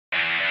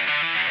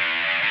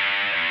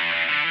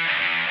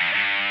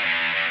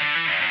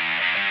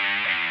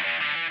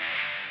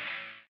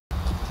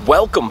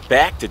Welcome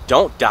back to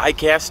Don't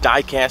DIEcast,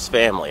 DIEcast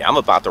family. I'm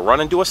about to run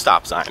into a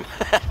stop sign.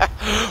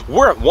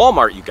 We're at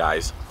Walmart, you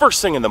guys.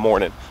 First thing in the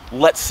morning.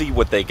 Let's see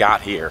what they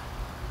got here.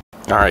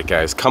 Alright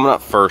guys, coming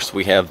up first,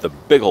 we have the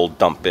big old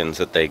dump bins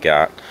that they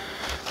got.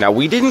 Now,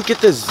 we didn't get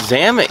the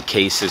Zamet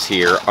cases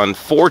here,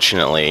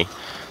 unfortunately.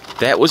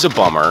 That was a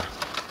bummer.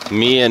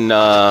 Me and,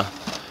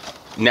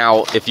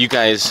 now, if you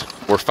guys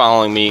were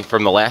following me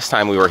from the last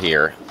time we were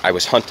here, I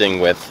was hunting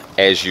with,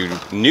 as you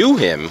knew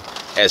him,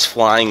 as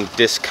Flying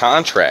Disc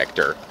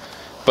Contractor,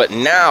 but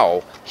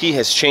now he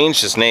has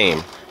changed his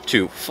name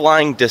to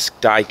Flying Disc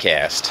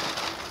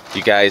Diecast.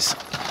 You guys,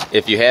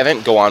 if you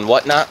haven't, go on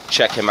Whatnot,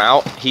 check him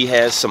out. He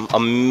has some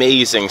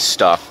amazing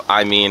stuff.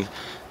 I mean,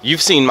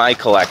 you've seen my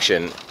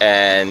collection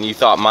and you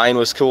thought mine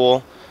was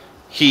cool.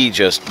 He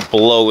just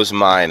blows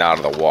mine out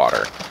of the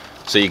water.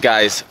 So you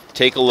guys,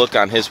 take a look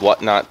on his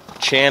Whatnot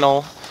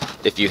channel.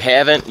 If you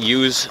haven't,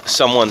 use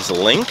someone's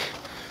link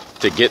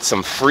to get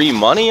some free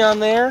money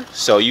on there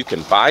so you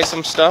can buy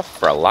some stuff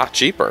for a lot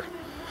cheaper.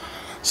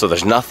 So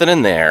there's nothing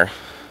in there.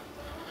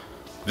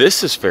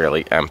 This is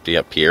fairly empty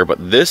up here,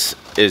 but this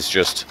is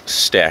just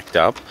stacked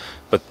up.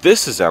 But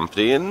this is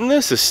empty and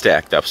this is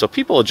stacked up. So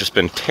people have just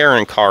been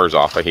tearing cars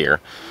off of here.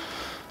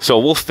 So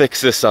we'll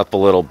fix this up a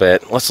little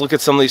bit. Let's look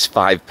at some of these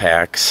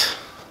 5-packs.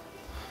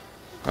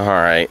 All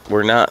right,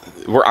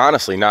 we're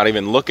honestly not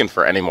even looking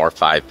for any more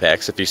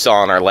 5-packs. If you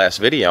saw in our last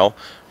video,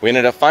 we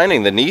ended up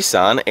finding the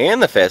Nissan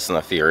and the Fast and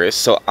the Furious,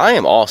 so I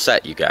am all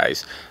set, you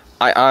guys.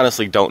 I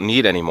honestly don't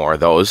need any more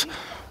of those.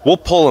 We'll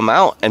pull them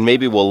out and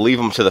maybe we'll leave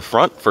them to the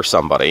front for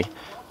somebody,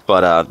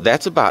 but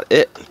that's about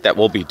it that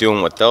we'll be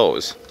doing with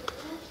those.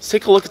 Let's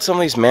take a look at some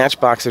of these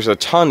Matchbox. There's a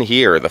ton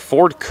here. The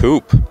Ford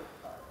Coupe, look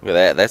at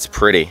that, that's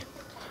pretty.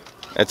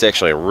 That's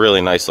actually a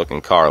really nice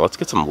looking car. Let's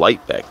get some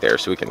light back there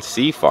so we can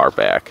see far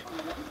back.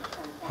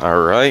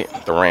 All right,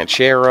 the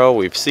Ranchero,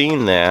 we've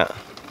seen that.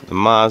 The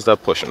Mazda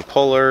push and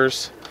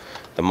pullers.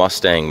 The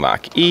Mustang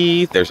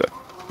Mach-E, there's a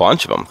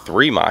bunch of them,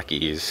 3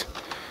 Mach-E's.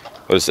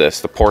 What is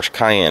this? The Porsche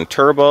Cayenne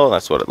Turbo,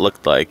 that's what it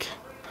looked like.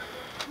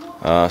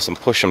 Some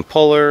push and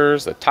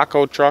pullers, the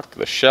taco truck,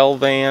 the Shell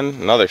van,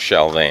 another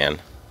Shell van.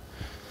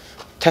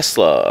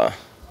 Tesla,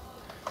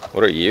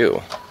 what are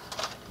you?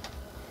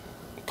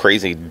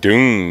 Crazy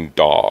Doom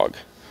Dog.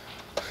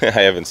 I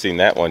haven't seen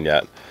that one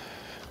yet.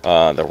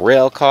 The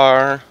rail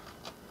car.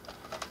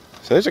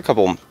 So there's a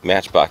couple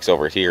Matchbox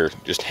over here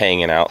just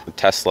hanging out. The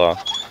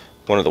Tesla,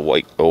 one of the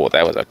white, oh,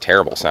 that was a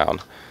terrible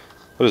sound.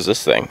 What is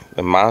this thing?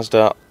 The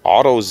Mazda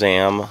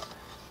AutoZam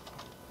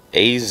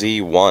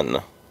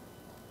AZ1.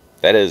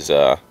 That is,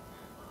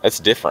 that's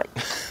different.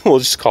 We'll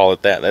just call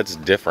it that. That's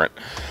different.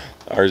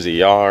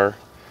 RZR.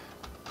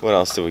 What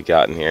else do we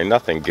got in here?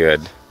 Nothing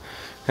good.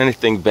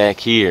 Anything back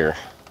here?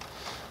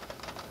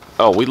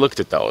 Oh, we looked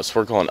at those.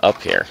 We're going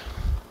up here.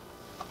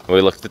 We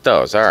looked at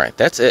those. All right,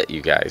 that's it,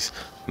 you guys.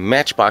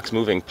 Matchbox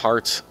moving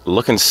parts,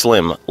 looking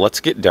slim. Let's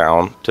get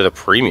down to the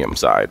premium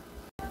side.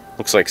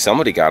 Looks like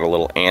somebody got a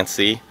little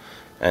antsy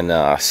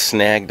and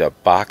snagged a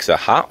box of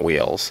Hot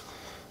Wheels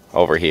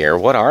over here.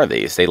 What are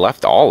these? They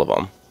left all of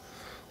them.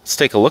 Let's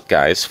take a look,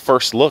 guys.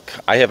 First look.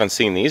 I haven't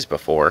seen these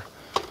before.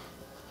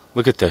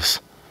 Look at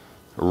this.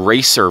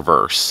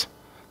 Racerverse.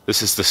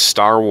 This is the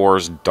Star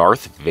Wars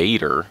Darth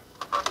Vader.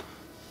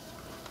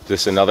 Is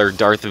this another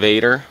Darth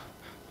Vader?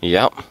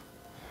 Yep.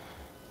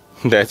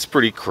 That's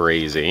pretty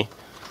crazy.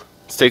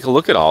 Let's take a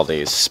look at all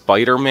these.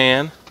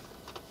 Spider-Man.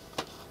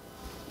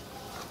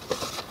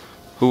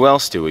 Who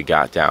else do we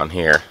got down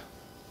here?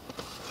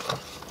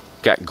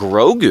 Got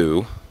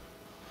Grogu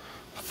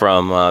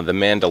from The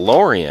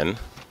Mandalorian.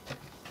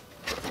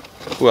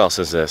 Who else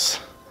is this?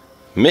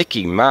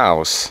 Mickey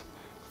Mouse.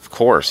 Of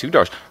course. Who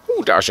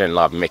doesn't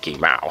love Mickey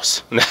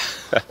Mouse?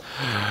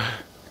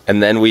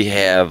 And then we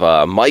have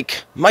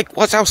Mike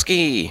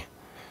Wazowski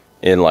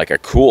in like a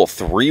cool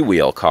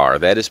 3-wheel car.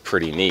 That is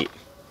pretty neat.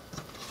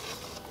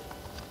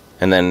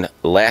 And then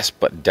last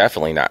but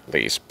definitely not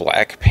least,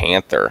 Black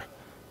Panther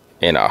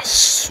in a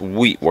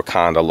sweet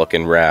Wakanda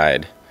looking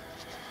ride.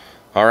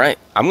 All right,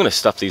 I'm gonna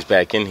stuff these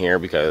back in here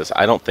because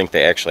I don't think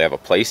they actually have a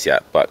place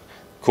yet, but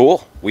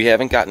cool. We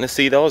haven't gotten to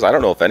see those. I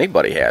don't know if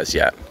anybody has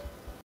yet.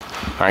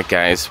 All right,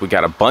 guys, we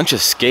got a bunch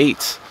of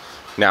skates.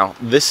 Now,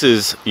 this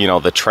is, you know,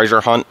 the treasure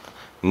hunt,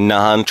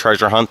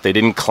 non-treasure hunt. They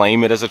didn't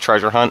claim it as a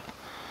treasure hunt.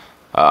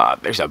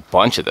 There's a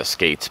bunch of the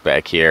skates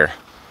back here.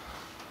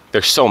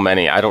 There's so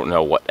many. I don't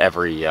know what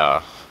every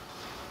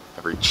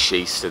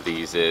chase of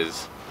these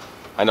is.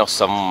 I know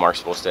some of them are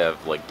supposed to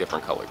have like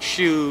different colored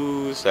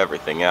shoes,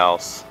 everything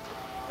else.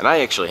 And I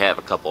actually have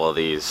a couple of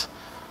these.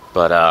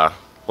 But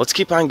let's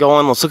keep on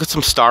going. Let's look at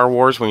some Star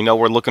Wars. We know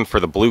we're looking for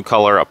the blue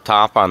color up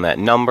top on that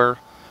number.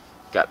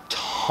 Got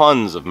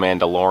tons of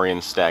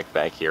Mandalorian stacked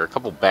back here. A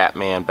couple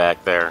Batman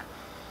back there.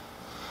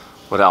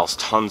 What else?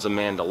 Tons of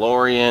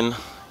Mandalorian.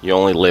 You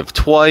Only Live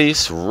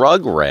Twice.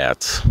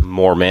 Rugrats.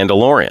 More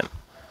Mandalorian.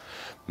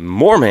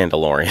 More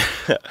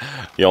Mandalorian.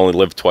 You Only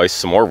Live Twice.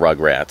 Some more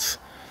Rugrats.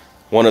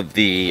 One of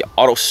the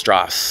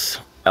Autostrasse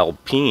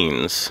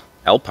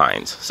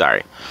Alpines,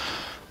 sorry.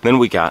 Then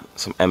we got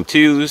some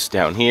M2s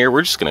down here.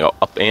 We're just gonna go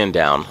up and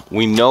down.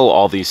 We know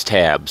all these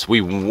tabs.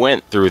 We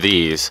went through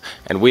these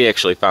and we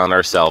actually found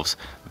ourselves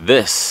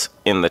this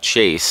in the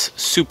chase.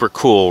 Super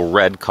cool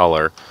red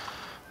color.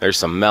 There's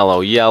some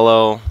mellow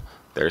yellow.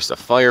 There's the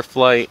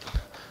Fireflight,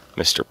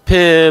 Mr.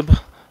 Pibb,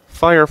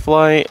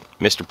 Fireflight,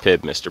 Mr. Pibb,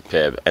 Mr.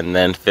 Pibb, and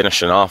then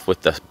finishing off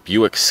with the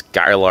Buick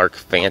Skylark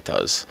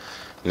Fantas.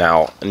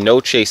 Now,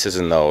 no chases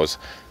in those.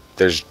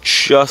 There's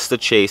just a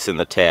chase in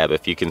the tab.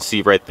 If you can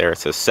see right there, it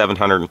says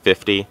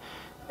 750,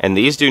 and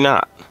these do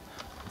not.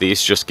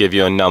 These just give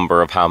you a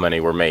number of how many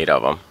were made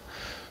of them.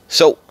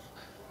 So,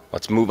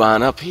 let's move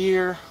on up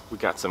here. We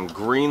got some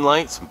green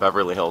lights, some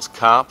Beverly Hills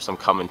Cops, some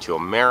Coming to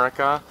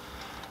America.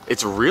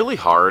 It's really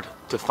hard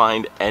to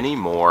find any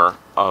more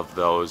of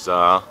those.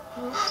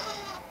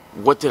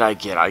 What did I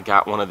get? I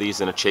got one of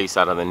these in a chase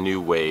out of the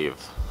New Wave.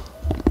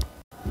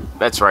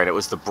 That's right, it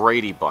was the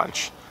Brady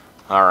Bunch.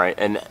 All right,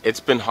 and it's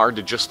been hard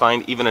to just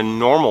find even a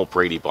normal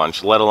Brady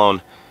Bunch, let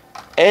alone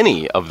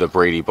any of the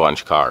Brady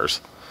Bunch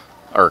cars.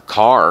 Or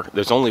car,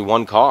 there's only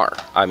one car.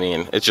 I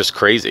mean, it's just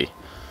crazy.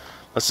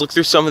 Let's look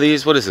through some of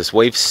these. What is this,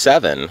 Wave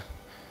 7?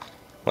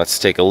 Let's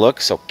take a look.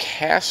 So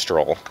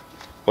Castrol,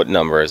 what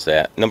number is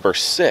that? Number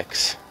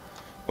 6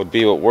 would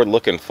be what we're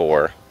looking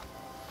for.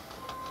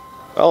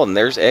 Oh, and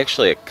there's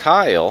actually a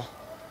Kyle.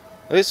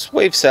 It's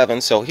Wave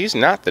 7, so he's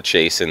not the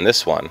chase in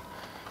this one.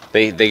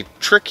 They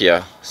trick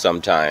you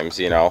sometimes,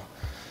 you know.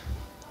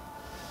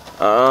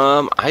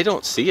 I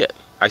don't see it.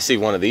 I see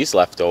one of these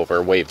left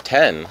over, Wave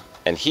 10,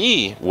 and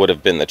he would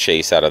have been the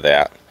chase out of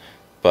that,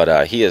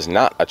 but he is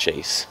not a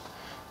chase.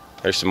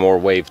 There's some more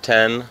Wave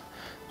 10.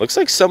 Looks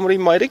like somebody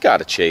might have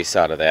got a chase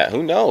out of that.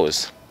 Who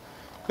knows?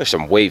 There's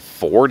some Wave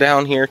 4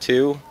 down here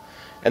too.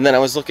 And then I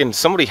was looking,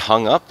 somebody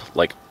hung up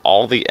like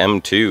all the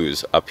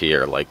M2s up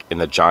here, like in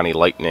the Johnny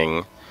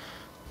Lightning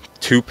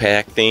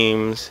 2-pack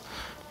themes,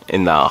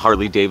 in the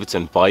Harley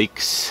Davidson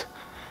bikes.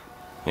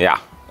 Yeah,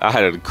 I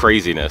had a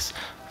craziness.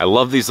 I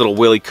love these little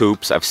Willy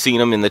Coupes. I've seen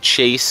them in the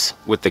chase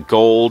with the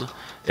gold.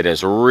 It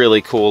is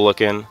really cool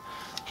looking.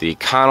 The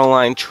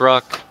Econoline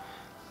truck,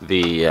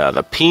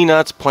 the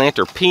Peanuts,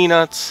 Planter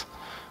Peanuts.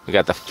 We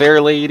got the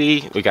Fair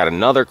Lady. We got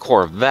another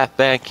Corvette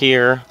back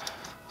here.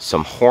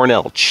 Some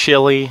Hornell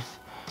Chili.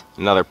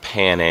 Another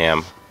Pan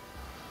Am.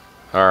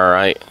 All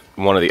right,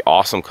 one of the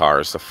awesome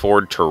cars, the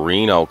Ford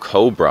Torino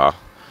Cobra.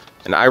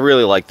 And I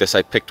really like this.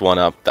 I picked one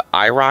up, the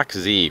IROC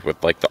Z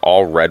with like the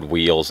all red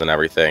wheels and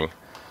everything.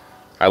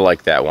 I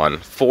like that one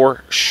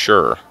for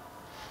sure.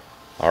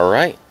 All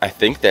right, I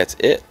think that's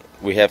it.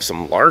 We have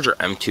some larger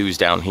M2s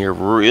down here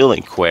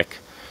really quick.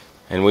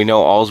 And we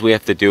know all we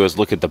have to do is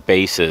look at the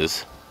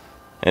bases.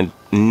 And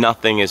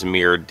nothing is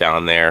mirrored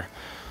down there.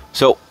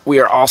 So we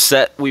are all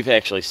set. We've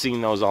actually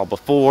seen those all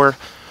before.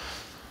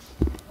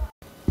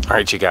 All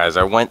right, you guys,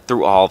 I went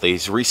through all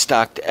these,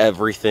 restocked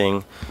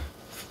everything.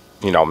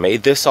 You know,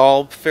 made this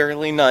all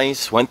fairly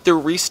nice, went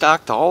through,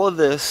 restocked all of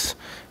this,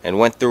 and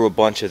went through a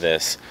bunch of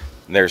this.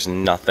 There's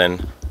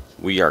nothing.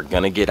 We are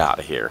gonna get out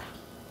of here.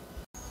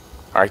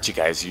 All right, you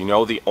guys, you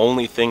know the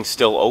only thing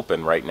still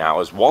open right now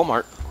is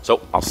Walmart,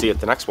 so I'll see you at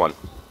the next one.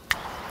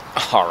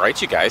 All right,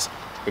 you guys,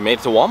 we made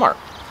it to Walmart.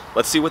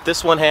 Let's see what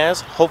this one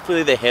has.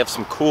 Hopefully they have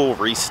some cool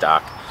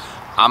restock.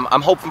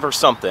 I'm hoping for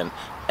something,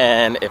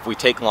 and if we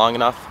take long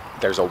enough,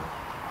 there's a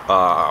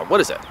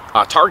what is it?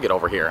 Target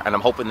over here, and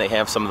I'm hoping they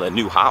have some of the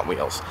new Hot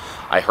Wheels.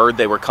 I heard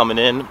they were coming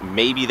in.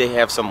 Maybe they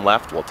have some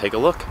left. We'll take a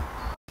look.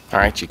 All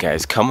right, you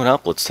guys, coming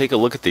up, let's take a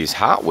look at these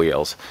Hot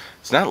Wheels.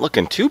 It's not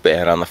looking too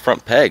bad on the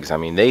front pegs. I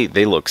mean,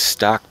 they look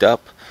stocked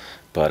up,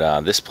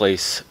 but this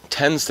place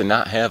tends to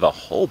not have a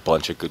whole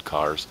bunch of good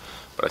cars.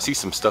 But I see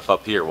some stuff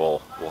up here.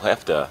 We'll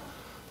have to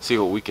see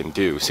what we can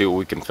do, see what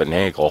we can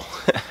finagle.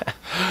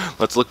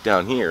 Let's look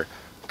down here,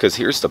 because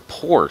here's the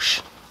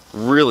Porsche.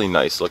 Really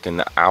nice looking,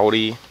 the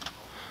Audi.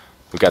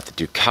 We got the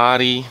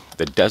Ducati,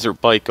 the desert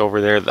bike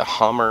over there, the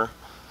Hummer.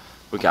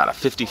 We got a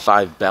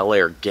 55 Bel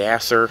Air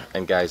Gasser.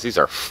 And guys, these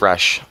are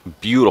fresh,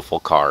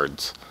 beautiful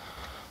cards.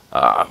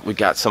 We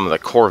got some of the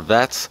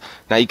Corvettes.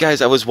 Now you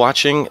guys, I was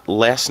watching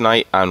last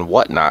night on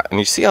Whatnot, and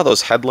you see how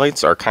those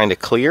headlights are kind of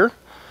clear?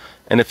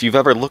 And if you've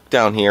ever looked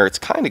down here, it's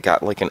kind of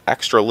got like an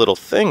extra little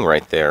thing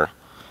right there.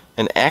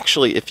 And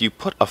actually, if you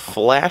put a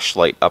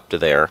flashlight up to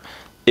there,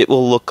 it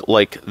will look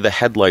like the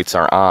headlights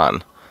are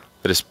on.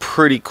 That is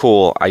pretty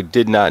cool. I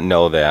did not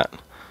know that,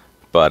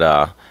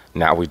 but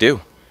now we do.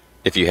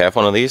 If you have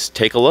one of these,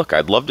 take a look.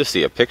 I'd love to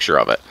see a picture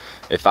of it.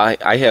 If I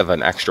have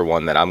an extra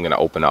one that I'm gonna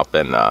open up,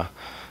 and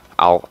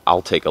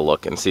I'll take a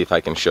look and see if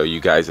I can show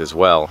you guys as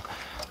well.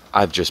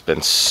 I've just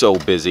been so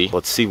busy.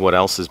 Let's see what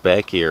else is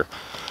back here.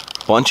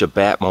 Bunch of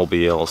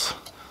Batmobiles.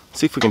 Let's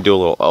see if we can do a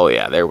little, oh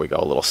yeah, there we go,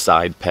 a little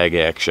side peg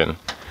action.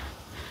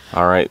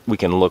 All right, we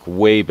can look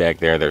way back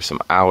there. There's some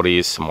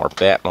Audis, some more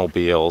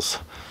Batmobiles.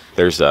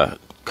 There's a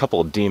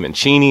couple of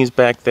Demonchinis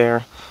back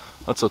there.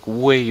 Let's look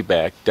way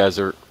back.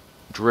 Desert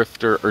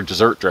Drifter,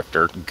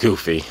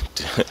 Goofy.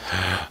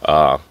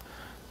 What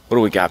do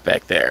we got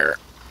back there?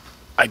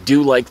 I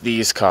do like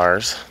these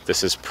cars.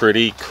 This is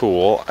pretty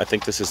cool. I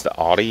think this is the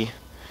Audi.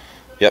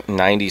 Yep,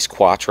 90s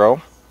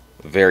Quattro.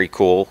 Very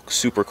cool.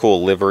 Super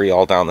cool livery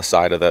all down the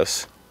side of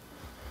this.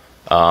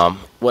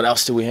 What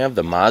else do we have?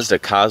 The Mazda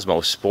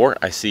Cosmo Sport.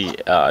 I see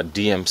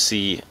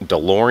DMC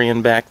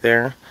DeLorean back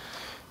there.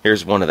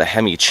 Here's one of the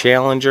Hemi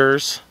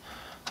Challengers.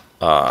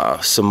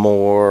 Some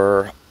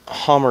more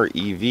Hummer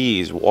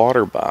EVs,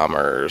 water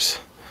bombers.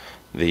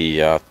 The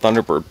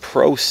Thunderbird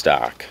Pro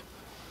stock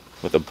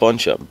with a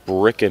bunch of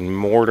brick and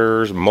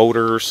motors.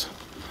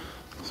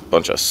 A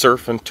bunch of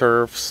surf and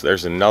turfs.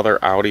 There's another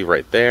Audi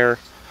right there.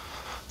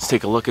 Let's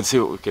take a look and see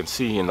what we can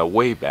see in the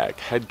way back.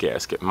 Head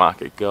gasket,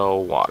 Mach Go,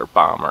 water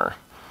bomber,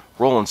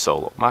 Rollin'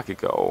 Solo, Mach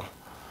Go,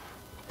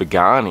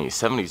 Pagani,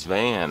 70s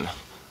van.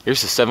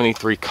 Here's the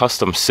 73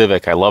 Custom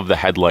Civic. I love the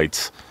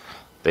headlights.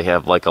 They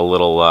have like a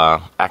little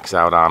X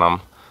out on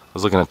them. I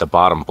was looking at the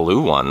bottom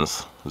blue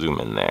ones. Zoom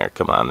in there.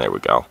 Come on, there we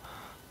go.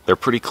 They're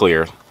pretty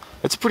clear.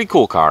 It's a pretty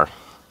cool car.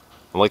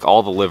 I like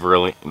all the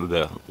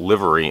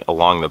livery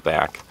along the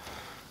back.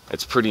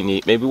 It's pretty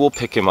neat. Maybe we'll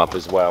pick him up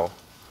as well.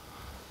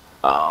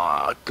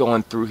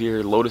 Going through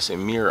here, Lotus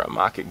Emira,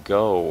 Mach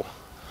Go.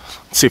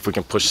 Let's see if we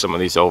can push some of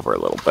these over a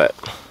little bit.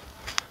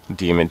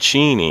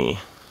 Diamancini,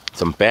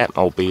 some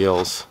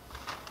Batmobiles.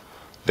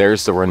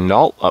 There's the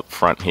Renault up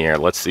front here.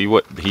 Let's see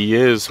what he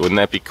is. Wouldn't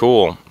that be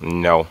cool?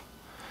 No.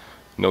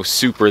 No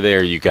super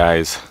there, you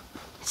guys.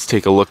 Let's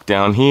take a look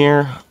down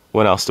here.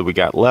 What else do we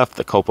got left?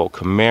 The Copo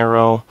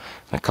Camaro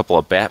and a couple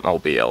of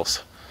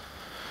Batmobiles.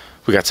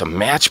 We got some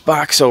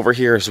Matchbox over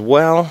here as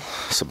well.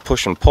 Some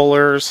push and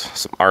pullers,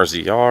 some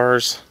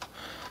RZRs,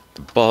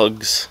 the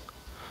Bugs,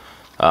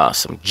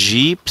 some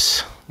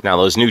Jeeps. Now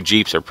those new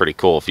Jeeps are pretty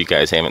cool if you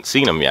guys haven't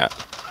seen them yet.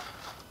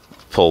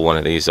 Pull one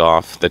of these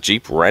off. The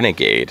Jeep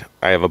Renegade.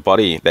 I have a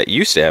buddy that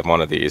used to have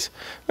one of these.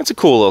 That's a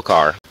cool little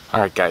car.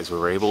 Alright guys, we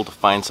were able to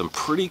find some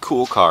pretty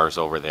cool cars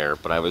over there,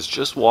 but I was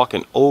just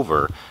walking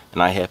over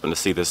and I happened to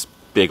see this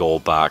big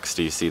old box.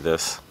 Do you see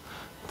this?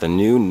 The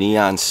new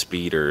Neon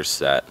Speeders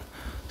set.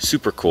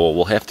 Super cool.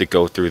 We'll have to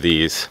go through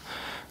these.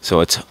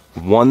 So it's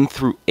 1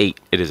 through 8.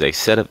 It is a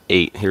set of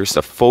 8. Here's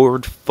the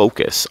Ford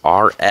Focus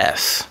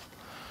RS.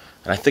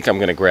 And I think I'm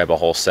going to grab a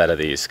whole set of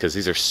these because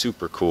these are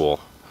super cool.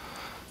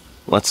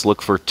 Let's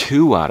look for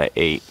 2 out of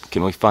 8.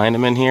 Can we find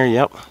them in here?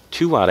 Yep.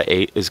 2 out of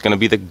 8 is going to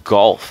be the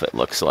Golf, it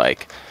looks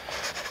like.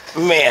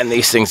 Man,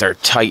 these things are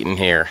tight in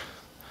here.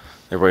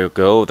 There we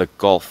go. The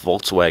Golf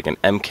Volkswagen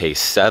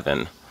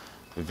MK7.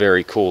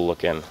 Very cool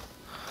looking.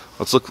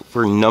 Let's look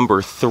for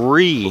number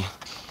 3.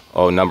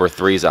 Oh, number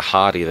 3 is a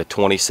hottie, the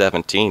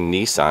 2017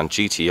 Nissan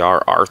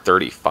GTR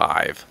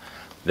R35.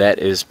 That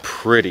is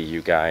pretty,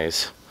 you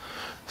guys.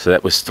 So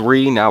that was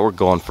 3. Now we're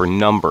going for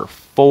number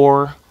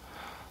 4.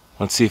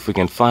 Let's see if we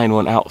can find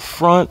one out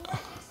front.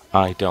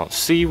 I don't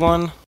see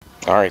one.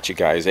 All right, you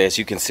guys, as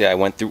you can see, I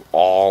went through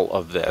all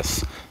of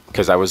this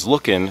because I was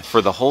looking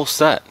for the whole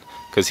set.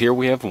 Because here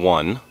we have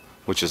 1,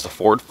 which is the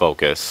Ford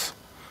Focus,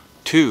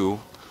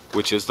 2,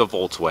 which is the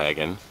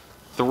Volkswagen,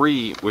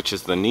 3, which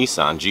is the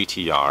Nissan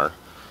GTR,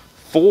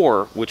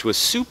 4, which was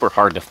super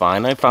hard to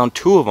find. I found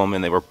 2 of them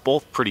and they were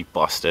both pretty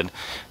busted.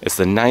 It's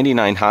the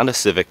 99 Honda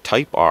Civic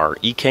Type R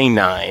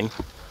EK9.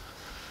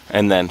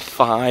 And then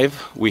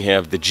 5, we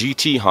have the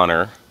GT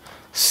Hunter.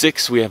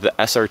 6, we have the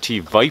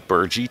SRT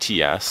Viper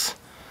GTS.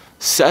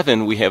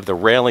 7, we have the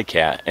Rally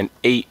Cat. And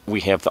 8,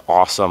 we have the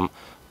awesome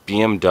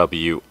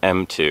BMW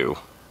M2.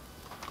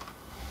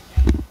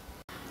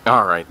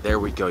 Alright, there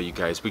we go, you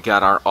guys. We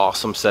got our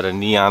awesome set of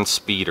Neon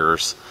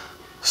Speeders.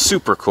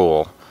 Super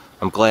cool.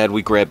 I'm glad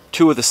we grabbed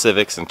 2 of the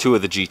Civics and 2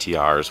 of the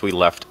GTRs. We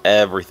left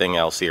everything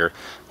else here.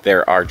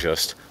 There are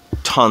just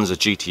tons of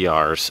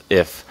GTRs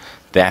if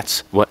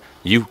that's what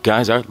you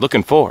guys are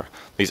looking for.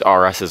 These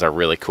RSs are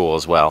really cool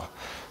as well.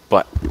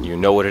 But you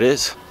know what it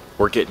is.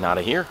 We're getting out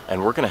of here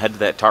and we're going to head to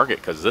that Target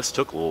because this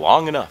took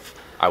long enough.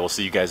 I will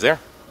see you guys there.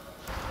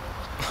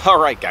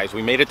 Alright guys,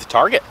 we made it to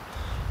Target.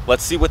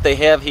 Let's see what they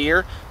have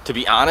here. To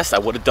be honest, I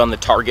would have done the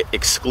Target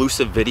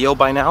exclusive video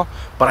by now,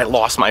 but I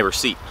lost my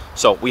receipt.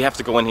 So we have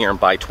to go in here and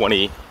buy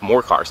 20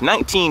 more cars.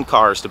 19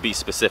 cars to be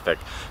specific,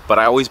 but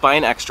I always buy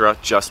an extra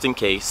just in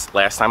case.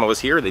 Last time I was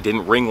here, they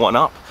didn't ring one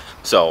up.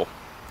 So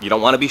you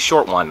don't want to be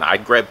short one.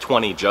 I'd grab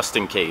 20 just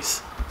in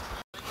case.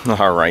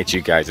 All right,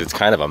 you guys, it's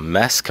kind of a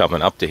mess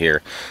coming up to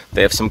here.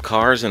 They have some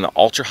cars in the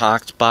Ultra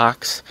Hot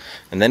box,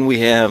 and then we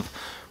have,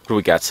 what do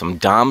we got? Some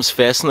Dom's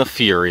Fast and the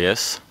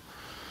Furious.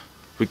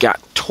 We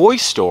got Toy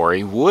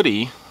Story,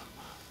 Woody.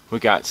 We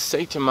got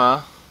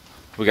Saitama.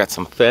 We got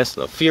some Fast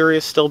and the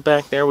Furious still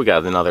back there. We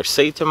got another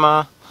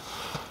Saitama.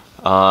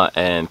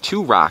 And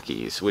 2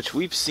 Rockies, which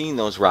we've seen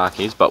those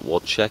Rockies, but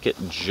we'll check it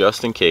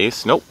just in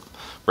case. Nope,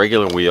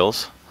 regular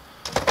wheels.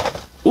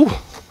 Ooh,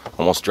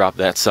 almost dropped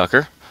that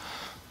sucker.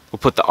 We'll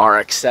put the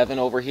RX-7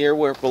 over here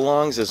where it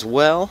belongs as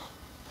well.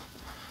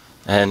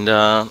 And,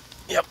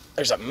 yep,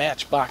 there's a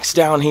Matchbox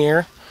down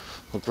here.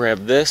 We'll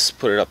grab this,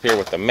 put it up here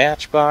with the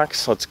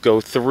Matchbox. Let's go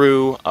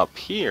through up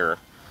here.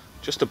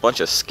 Just a bunch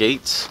of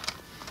skates.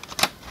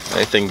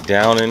 Anything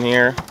down in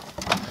here?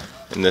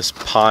 In this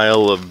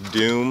pile of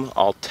doom,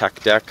 all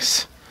tech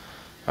decks.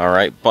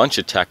 Alright, bunch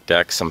of tech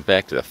decks. Some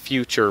Back to the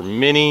Future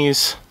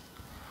minis.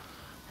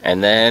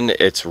 And then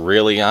it's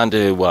really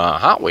onto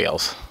Hot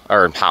Wheels,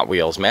 or Hot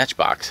Wheels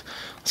Matchbox.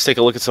 Let's take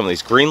a look at some of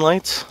these green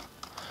lights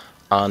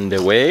on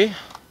the way.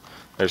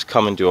 There's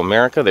Coming to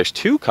America. There's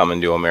 2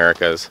 Coming to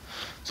Americas.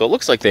 So it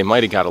looks like they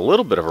might have got a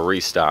little bit of a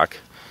restock.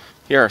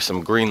 Here are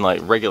some green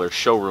light regular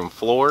showroom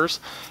floors.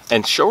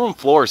 And showroom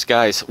floors,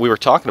 guys, we were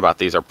talking about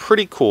these, are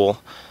pretty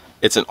cool.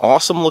 It's an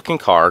awesome looking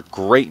car,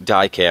 great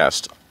die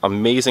cast,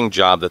 amazing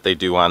job that they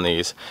do on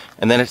these.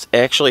 And then it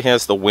actually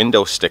has the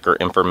window sticker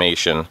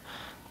information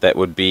that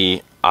would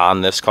be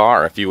on this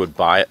car if you would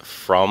buy it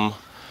from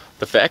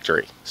the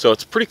factory. So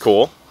it's pretty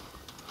cool.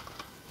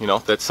 You know,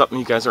 if that's something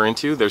you guys are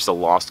into. There's the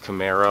Lost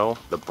Camaro,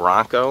 the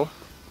Bronco.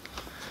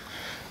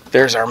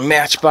 There's our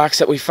Matchbox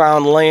that we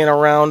found laying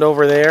around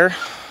over there.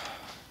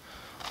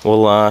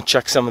 We'll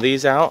check some of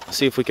these out,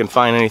 see if we can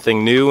find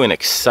anything new and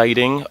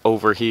exciting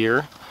over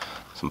here.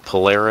 Some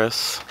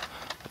Polaris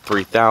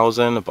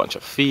 3000, a bunch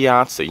of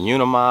Fiats, the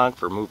Unimog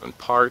for moving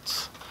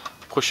parts,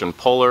 push and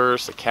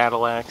pullers, the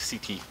Cadillac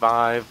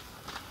CT5.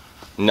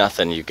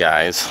 Nothing, you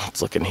guys.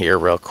 Let's look in here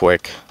real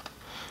quick.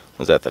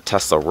 Was that the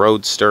Tesla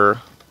Roadster?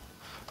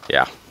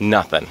 Yeah,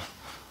 nothing.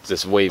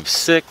 This Wave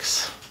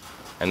 6,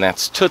 and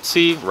that's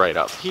Tootsie right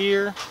up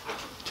here.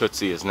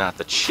 Tootsie is not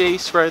the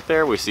Chase right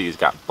there. We see he's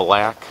got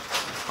black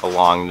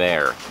along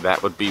there.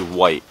 That would be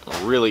white.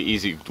 A really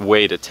easy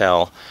way to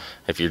tell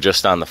if you're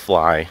just on the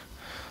fly.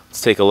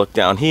 Let's take a look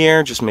down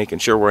here, just making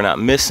sure we're not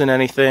missing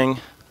anything.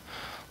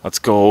 Let's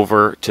go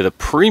over to the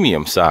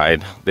premium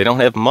side. They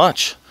don't have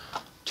much.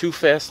 Too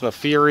Fast and the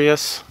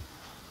Furious.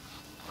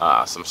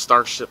 Some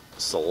Starship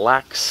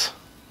Selects.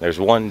 There's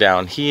one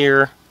down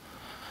here.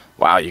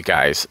 Wow, you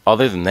guys.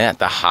 Other than that,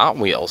 the Hot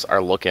Wheels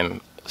are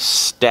looking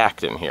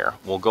stacked in here.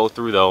 We'll go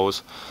through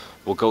those.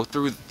 We'll go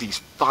through these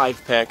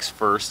 5-packs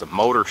first. The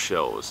motor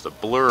shows, the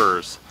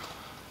blurs,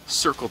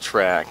 circle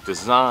track,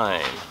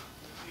 design,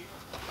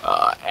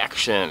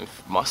 action,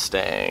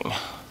 Mustang,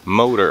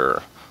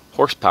 motor,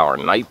 horsepower,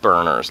 night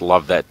burners.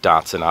 Love that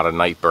Datsun out of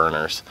night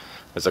burners.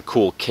 There's a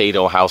cool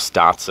Kato House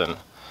Datsun.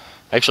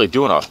 Actually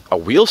doing a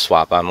wheel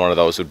swap on one of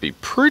those would be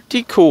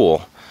pretty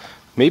cool.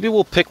 Maybe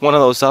we'll pick one of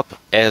those up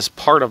as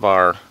part of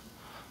our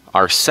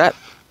set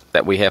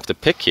that we have to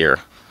pick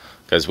here,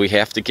 because we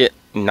have to get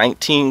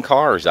 19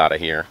 cars out of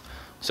here.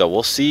 So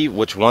we'll see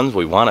which ones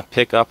we want to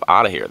pick up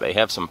out of here. They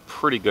have some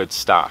pretty good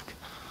stock.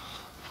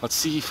 Let's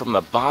see from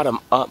the bottom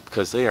up,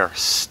 because they are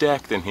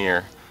stacked in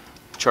here.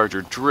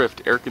 Charger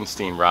Drift,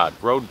 Erkenstein Rod,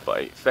 Road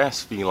Bite,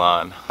 Fast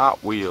Felon,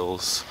 Hot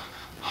Wheels,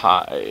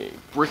 High,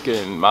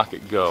 Brickin', Mock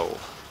It Go,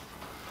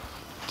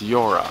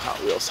 Diora,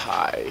 Hot Wheels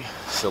High,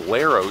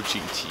 Solero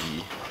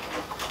GT.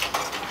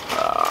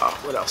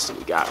 What else do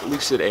we got?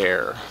 Lucid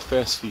Air,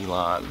 Fast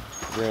Felon,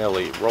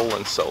 Rally,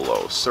 Rollin'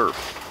 Solo,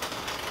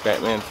 Surf,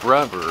 Batman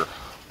Forever,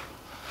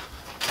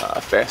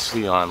 Fast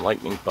Felon,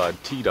 Lightning Bud,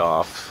 Teed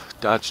Off,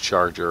 Dodge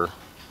Charger.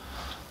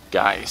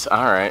 Guys,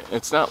 alright,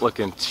 it's not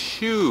looking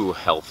too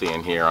healthy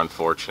in here,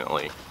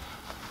 unfortunately.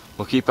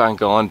 We'll keep on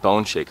going.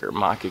 Bone Shaker,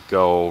 Mock It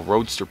Go,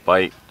 Roadster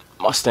Bite,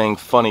 Mustang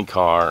Funny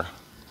Car,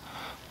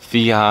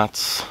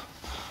 Fiats.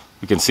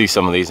 You can see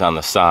some of these on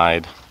the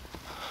side.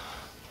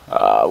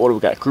 What do we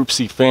got? Group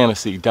C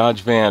Fantasy,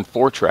 Dodge Van,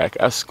 4-Track,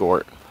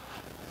 Escort,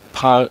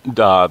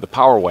 the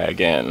Power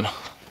Wagon,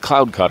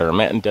 Cloud Cutter,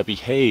 Matt and Debbie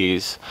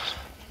Hayes,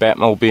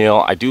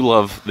 Batmobile. I do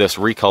love this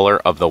recolor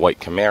of the white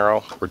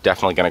Camaro. We're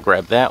definitely going to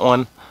grab that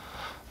one.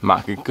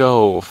 Mock It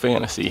Go,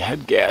 Fantasy,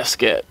 Head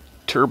Gasket,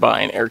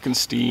 Turbine,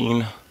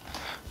 Erkenstein,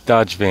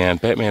 Dodge Van,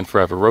 Batman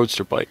Forever,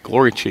 Roadster Bike,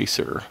 Glory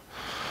Chaser,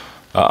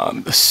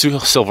 the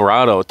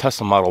Silverado,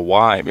 Tesla Model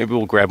Y. Maybe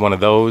we'll grab one of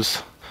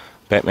those.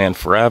 Batman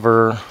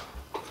Forever,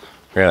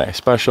 Rally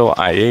Special,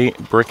 i8,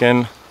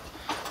 Brickin'.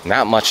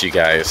 Not much, you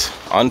guys,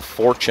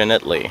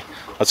 unfortunately.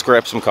 Let's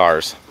grab some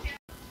cars.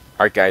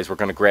 Alright guys, we're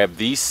going to grab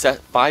these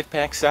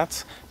 5-pack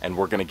sets and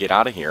we're going to get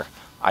out of here.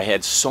 I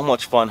had so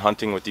much fun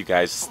hunting with you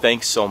guys.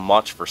 Thanks so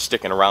much for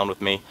sticking around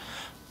with me.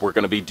 We're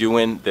going to be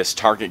doing this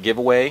Target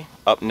giveaway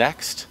up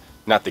next.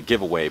 Not the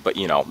giveaway, but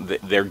you know,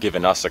 they're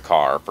giving us a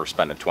car for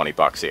spending 20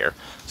 bucks here.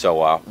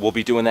 So we'll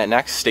be doing that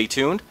next. Stay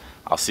tuned.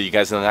 I'll see you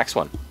guys in the next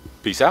one.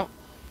 Peace out.